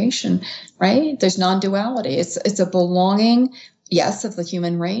of creation, right? There's non-duality. It's a belonging, yes, of the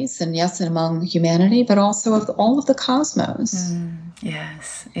human race and yes, among humanity, but also of all of the cosmos.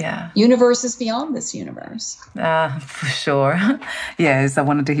 Yes, yeah. Universe is beyond this universe. For sure. Yes, I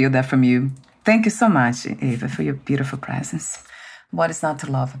wanted to hear that from you. Thank you so much, Eva, for your beautiful presence. What is not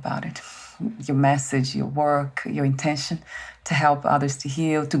to love about it? Your message, your work, your intention to help others to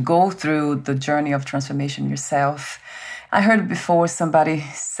heal, to go through the journey of transformation yourself. I heard before somebody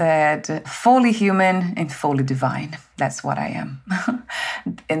said, fully human and fully divine. That's what I am.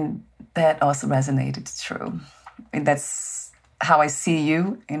 And that also resonated true. And that's how I see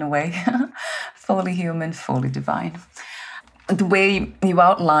you in a way. Fully human, fully divine. The way you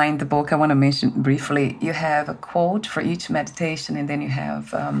outline the book, I want to mention briefly, you have a quote for each meditation, and then you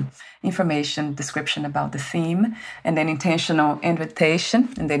have information, description about the theme, and then intentional invitation,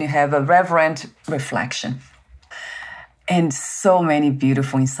 and then you have a reverent reflection. And so many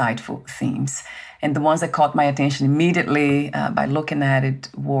beautiful, insightful themes. And the ones that caught my attention immediately by looking at it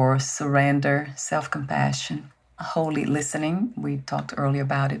were surrender, self-compassion, holy listening, we talked earlier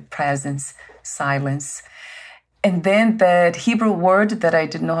about it, presence, silence. And then that Hebrew word that I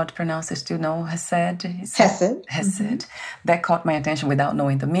didn't know how to pronounce, I still know, Hesed. Hesed. Hesed. That caught my attention without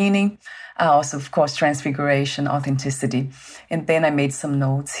knowing the meaning. Also, of course, transfiguration, authenticity. And then I made some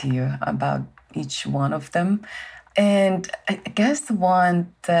notes here about each one of them. And I guess the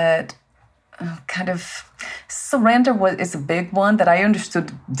one that kind of surrender is a big one that I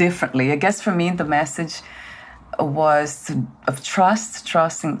understood differently. I guess for me, the message was of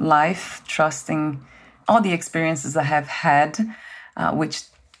trusting life, trusting all the experiences I have had, which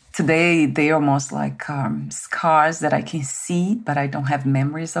today they are almost like scars that I can see, but I don't have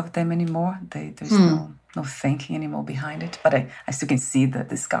memories of them anymore. There's no thinking anymore behind it, but I still can see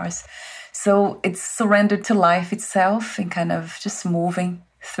the scars. So it's surrender to life itself and kind of just moving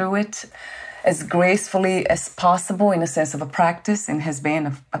through it as gracefully as possible in a sense of a practice, and has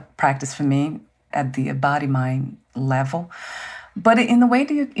been a practice for me at the body-mind level. But in the way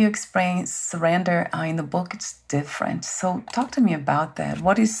that you explain surrender in the book, it's different. So talk to me about that.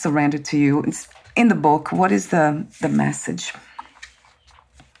 What is surrender to you? It's in the book. What is the message?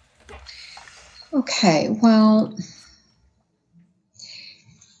 Okay, well,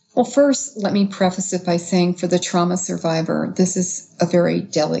 first, let me preface it by saying for the trauma survivor, this is a very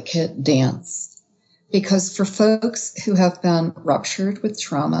delicate dance. Because for folks who have been ruptured with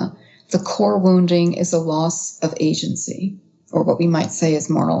trauma, the core wounding is a loss of agency, or what we might say is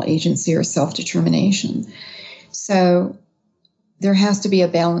moral agency or self-determination. So there has to be a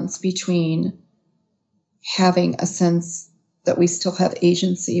balance between having a sense that we still have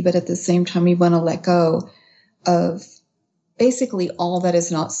agency, but at the same time we want to let go of basically all that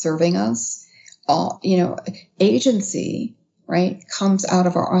is not serving us. Agency, right, comes out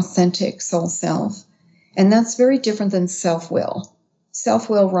of our authentic soul self. And that's very different than self-will.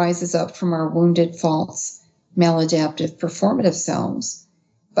 Self-will rises up from our wounded, false, maladaptive, performative selves.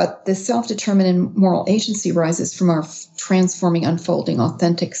 But the self-determined moral agency rises from our transforming, unfolding,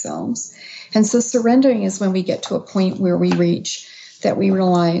 authentic selves. And so surrendering is when we get to a point where we reach that we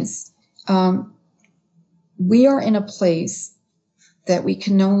realize we are in a place that we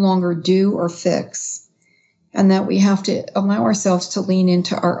can no longer do or fix, and that we have to allow ourselves to lean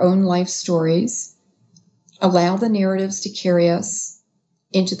into our own life stories, allow the narratives to carry us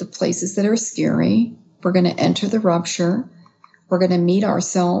into the places that are scary. We're going to enter the rupture. We're going to meet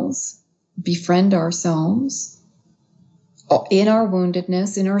ourselves, befriend ourselves in our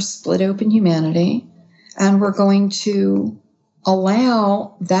woundedness, in our split open humanity. And we're going to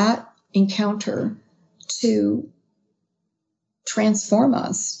allow that encounter to transform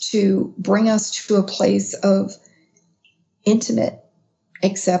us, to bring us to a place of intimate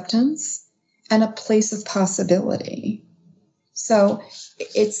acceptance and a place of possibility. So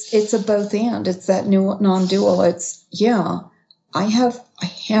it's a both and. It's that non-dual. It's, I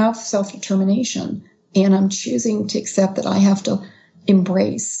have self-determination, and I'm choosing to accept that I have to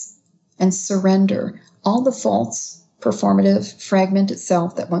embrace and surrender all the false, performative, fragmented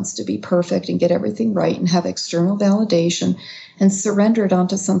self that wants to be perfect and get everything right and have external validation, and surrender it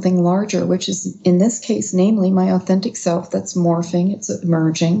onto something larger, which is, in this case, namely my authentic self that's morphing, it's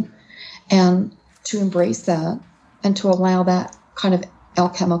emerging, and to embrace that and to allow that kind of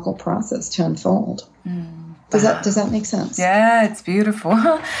alchemical process to unfold. Does that make sense? Yeah, it's beautiful.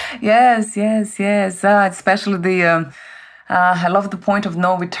 yes. Especially the I love the point of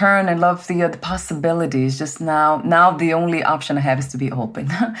no return. I love the possibilities. Just now the only option I have is to be open,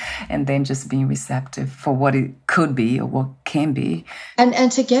 and then just being receptive for what it could be or what can be,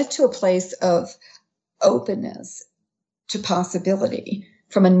 and to get to a place of openness to possibility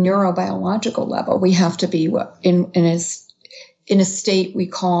from a neurobiological level. We have to be in a state we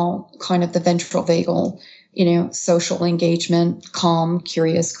call kind of the ventral vagal, social engagement, calm,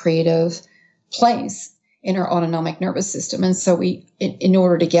 curious, creative place in our autonomic nervous system. And so in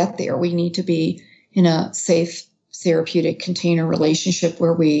order to get there, we need to be in a safe therapeutic container relationship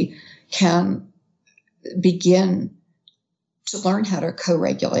where we can begin to learn how to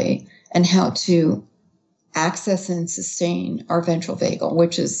co-regulate and how to access and sustain our ventral vagal,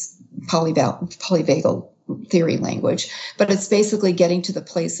 which is polyvagal theory language. But it's basically getting to the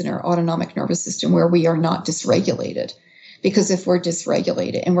place in our autonomic nervous system where we are not dysregulated. Because if we're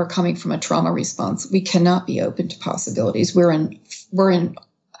dysregulated and we're coming from a trauma response, we cannot be open to possibilities. We're in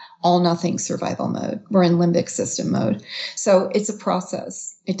all nothing survival mode. We're in limbic system mode. So it's a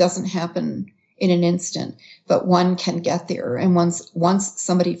process. It doesn't happen in an instant, but one can get there. And once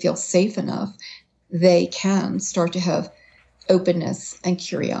somebody feels safe enough, they can start to have openness and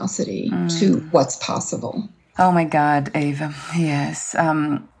curiosity to what's possible. Oh my God, Eva. Yes.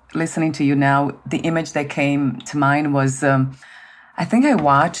 Listening to you now, the image that came to mind was, I think I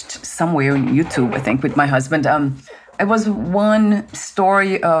watched somewhere on YouTube, with my husband. It was one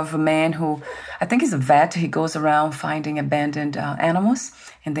story of a man who, I think he's a vet. He goes around finding abandoned animals,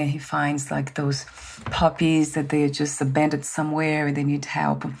 and then he finds like those puppies that they're just abandoned somewhere and they need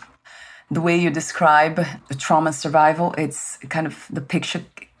help. The way you describe the trauma survival, it's kind of, the picture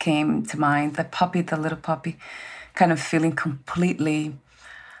came to mind. The little puppy, kind of feeling completely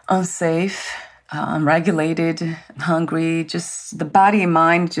unsafe, unregulated, hungry, just the body and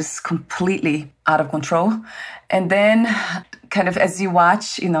mind just completely out of control. And then kind of as you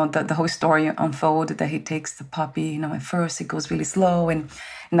watch, the whole story unfold, that he takes the puppy, at first it goes really slow. And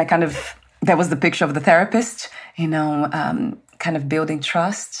that was the picture of the therapist, kind of building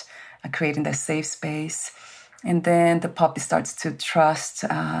trust, creating that safe space. And then the puppy starts to trust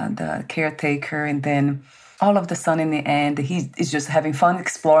the caretaker. And then all of the sudden, in the end, he is just having fun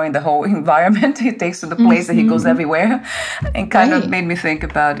exploring the whole environment he takes to the place that he goes everywhere. And kind of made me think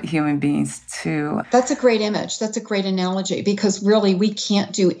about human beings too. That's a great image. That's a great analogy, because really we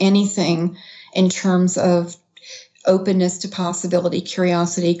can't do anything in terms of openness to possibility,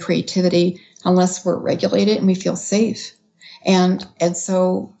 curiosity, creativity, unless we're regulated and we feel safe. And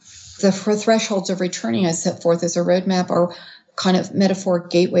so the thresholds of returning I set forth as a roadmap are kind of metaphoric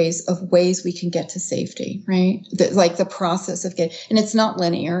gateways of ways we can get to safety, right? Like the process of getting, and it's not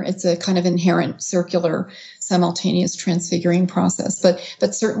linear. It's a kind of inherent circular, simultaneous transfiguring process.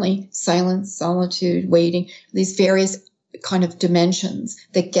 But certainly silence, solitude, waiting, these various kind of dimensions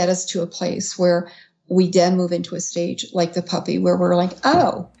that get us to a place where we then move into a stage like the puppy, where we're like,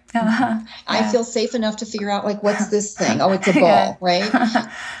 oh, I feel safe enough to figure out, like, what's this thing? Oh, it's a ball, right?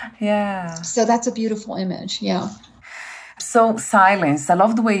 Yeah. So that's a beautiful image. Yeah. So silence, I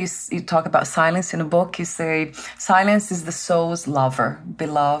love the way you talk about silence in the book. You say, silence is the soul's lover,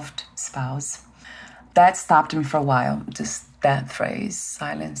 beloved spouse. That stopped me for a while, just that phrase,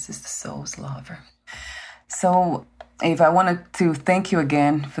 silence is the soul's lover. So Ava, I wanted to thank you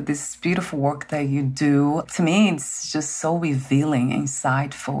again for this beautiful work that you do. To me, it's just so revealing,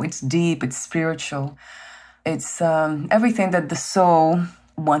 insightful. It's deep, it's spiritual. It's everything that the soul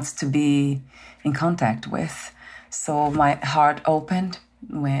wants to be in contact with. So my heart opened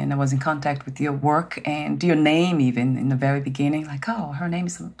when I was in contact with your work, and your name even in the very beginning, like, oh, her name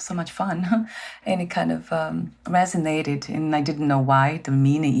is so much fun. And it kind of resonated, and I didn't know why, the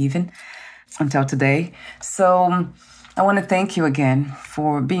meaning even, until today. So I want to thank you again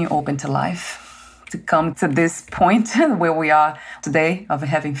for being open to life, to come to this point where we are today of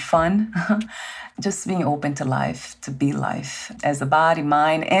having fun. Just being open to life, to be life as a body,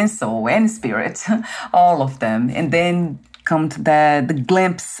 mind, and soul, and spirit, all of them. And then come to the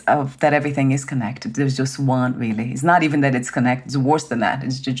glimpse of that everything is connected. There's just one, really. It's not even that it's connected. It's worse than that.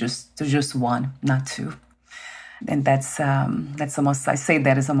 It's just one, not two. And that's almost, I say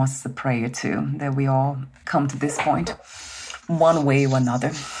that as almost a prayer too, that we all come to this point, one way or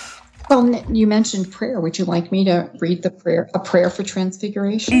another. Well, you mentioned prayer. Would you like me to read the prayer, a prayer for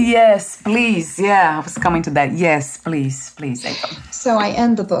transfiguration? Yes, please. Yeah, I was coming to that. Yes, please, Ava. So I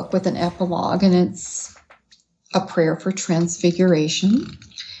end the book with an epilogue, and it's a prayer for transfiguration.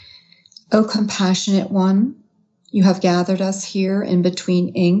 O compassionate one, you have gathered us here in between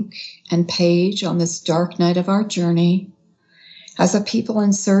ink and page on this dark night of our journey as a people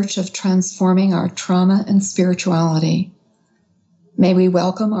in search of transforming our trauma and spirituality. May we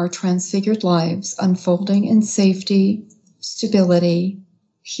welcome our transfigured lives unfolding in safety, stability,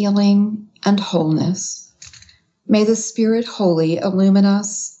 healing, and wholeness. May the Spirit Holy illumine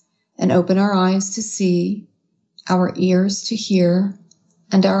us and open our eyes to see, our ears to hear,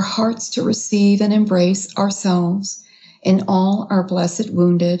 and our hearts to receive and embrace ourselves in all our blessed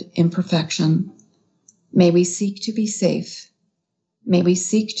wounded imperfection. May we seek to be safe. May we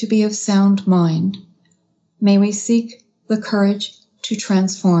seek to be of sound mind. May we seek the courage to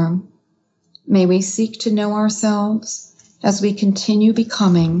transform. May we seek to know ourselves as we continue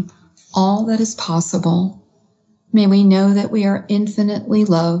becoming all that is possible. May we know that we are infinitely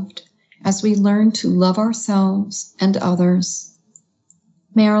loved as we learn to love ourselves and others.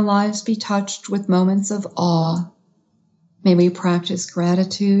 May our lives be touched with moments of awe. May we practice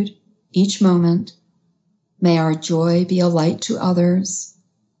gratitude each moment. May our joy be a light to others.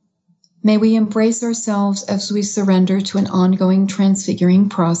 May we embrace ourselves as we surrender to an ongoing transfiguring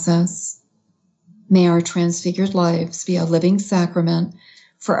process. May our transfigured lives be a living sacrament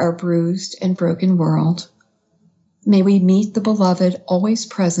for our bruised and broken world. May we meet the beloved always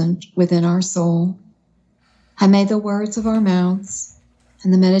present within our soul. And may the words of our mouths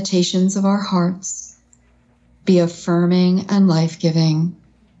and the meditations of our hearts be affirming and life-giving.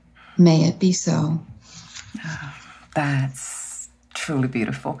 May it be so. That's truly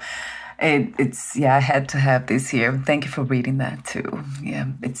beautiful. I had to have this here. Thank you for reading that too. Yeah,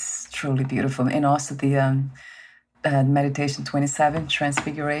 it's truly beautiful. And also the Meditation 27,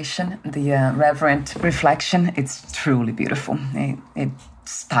 Transfiguration, the reverent reflection, it's truly beautiful. It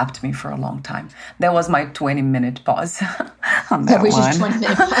stopped me for a long time. That was my 20-minute pause on that was one. just 20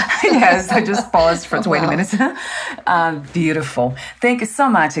 minutes. Yes, I just paused for 20 wow. minutes. Beautiful. Thank you so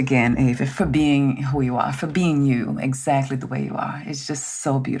much again, Eva, for being who you are, for being you, exactly the way you are. It's just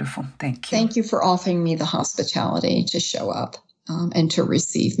so beautiful. Thank you. Thank you for offering me the hospitality to show up and to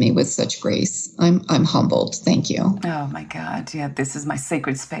receive me with such grace. I'm humbled. Thank you. Oh my God. Yeah, this is my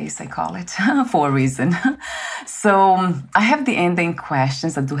sacred space, I call it, for a reason. So I have the ending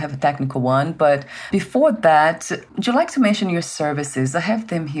questions. I do have a technical one, but before that, would you like to mention your services? I have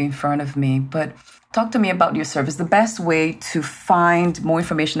them here in front of me, but talk to me about your service. The best way to find more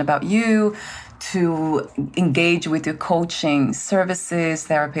information about you, to engage with your coaching services,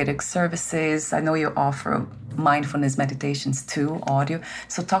 therapeutic services. I know you offer mindfulness meditations too, audio.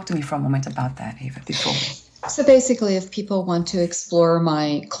 So talk to me for a moment about that, Eva, before. So basically, if people want to explore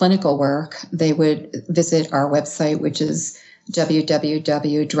my clinical work, they would visit our website, which is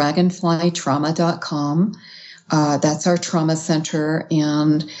www.dragonflytrauma.com. That's our trauma center,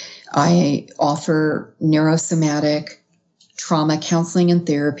 and I offer neurosomatic trauma counseling and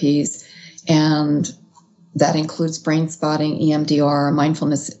therapies, and that includes brain spotting, EMDR,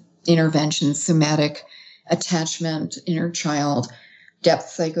 mindfulness intervention, somatic attachment, inner child, depth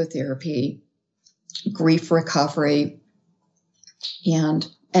psychotherapy, grief recovery, and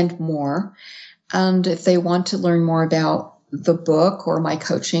more. And if they want to learn more about the book or my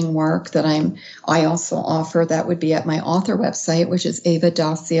coaching work that I also offer, that would be at my author website, which is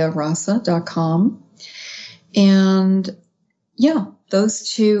evadaciarasa.com. And yeah, those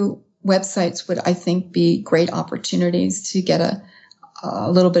two websites would, I think, be great opportunities to get a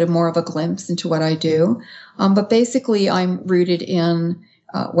little bit more of a glimpse into what I do. But basically, I'm rooted in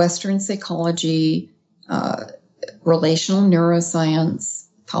Western psychology, relational neuroscience,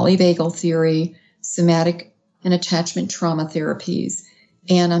 polyvagal theory, somatic and attachment trauma therapies,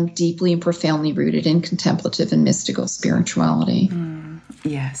 and I'm deeply and profoundly rooted in contemplative and mystical spirituality.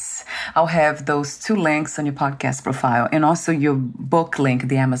 Yes. I'll have those two links on your podcast profile and also your book link,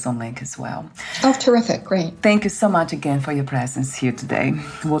 the Amazon link as well. Oh, terrific. Great. Thank you so much again for your presence here today.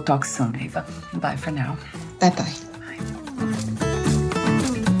 We'll talk soon, Eva. Bye for now. Bye-bye.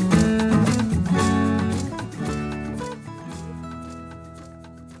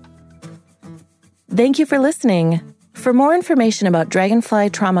 Thank you for listening. For more information about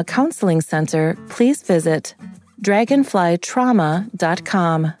Dragonfly Trauma Counseling Center, please visit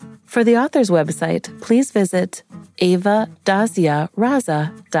dragonflytrauma.com. For the author's website, please visit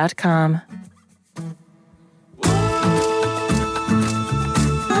evadaciarasa.com.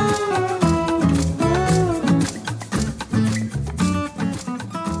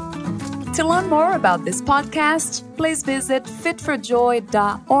 To learn more about this podcast, please visit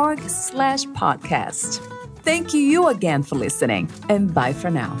fitforjoy.org/podcast. Thank you again for listening, and bye for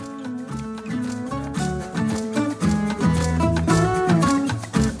now.